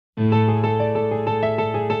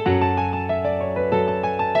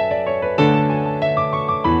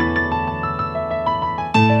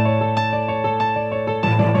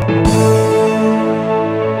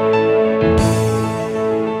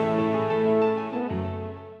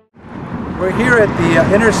We're here at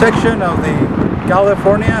the intersection of the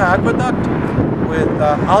California Aqueduct with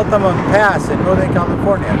Altamont Pass in Northern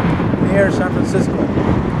California, near San Francisco.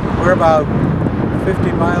 We're about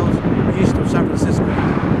 50 miles east of San Francisco.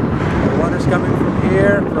 The water's coming from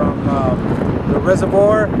here, from the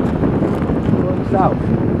reservoir, going south.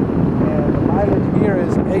 And the mileage here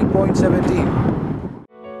is 8.17.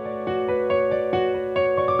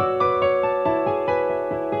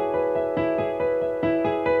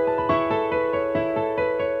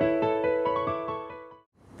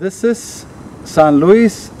 This is San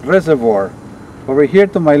Luis Reservoir over here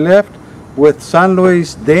to my left, with San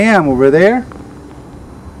Luis Dam over there.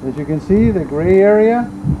 As you can see, the gray area.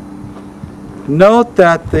 Note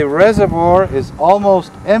that the reservoir is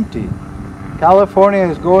almost empty. California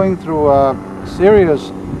is going through a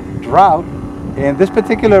serious drought, and this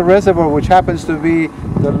particular reservoir, which happens to be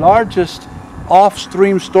the largest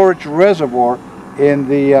off-stream storage reservoir in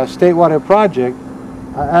the State Water Project,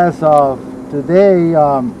 as of today,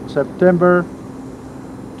 September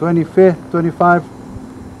 25,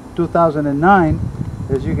 2009,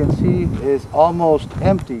 as you can see, is almost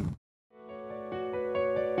empty.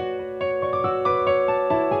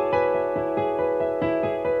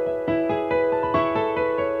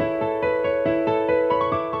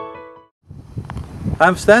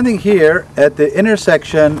 I'm standing here at the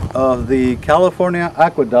intersection of the California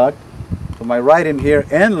Aqueduct, to my right in here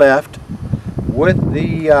and left, with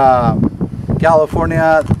the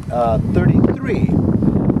California 33.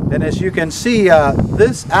 And as you can see,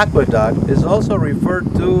 this aqueduct is also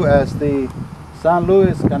referred to as the San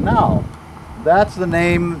Luis Canal. That's the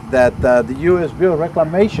name that the U.S. Bureau of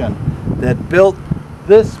Reclamation that built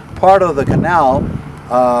this part of the canal,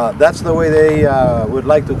 that's the way they would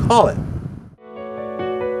like to call it.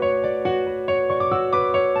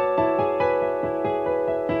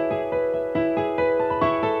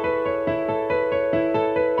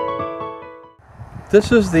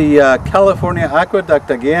 This is the California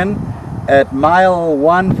Aqueduct again at mile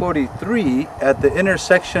 143 at the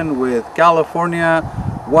intersection with California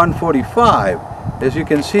 145. As you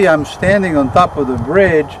can see, I'm standing on top of the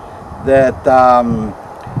bridge that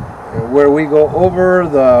where we go over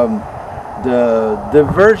the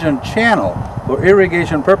diversion channel for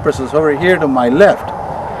irrigation purposes over here to my left.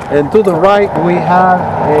 And to the right we have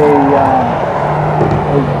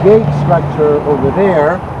a gate structure over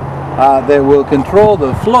there that will control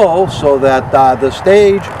the flow, so that the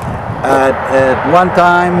stage at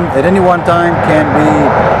any one time can be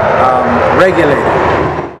regulated.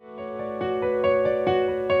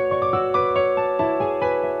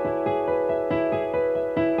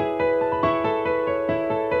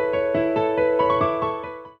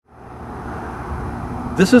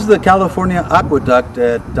 This is the California Aqueduct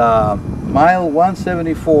at mile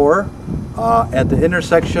 174 at the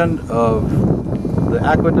intersection of the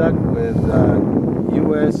aqueduct with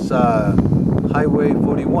US Highway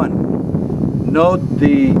 41. Note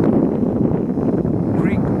the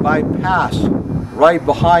creek bypass right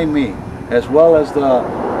behind me, as well as the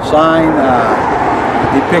sign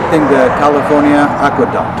depicting the California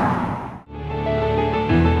Aqueduct.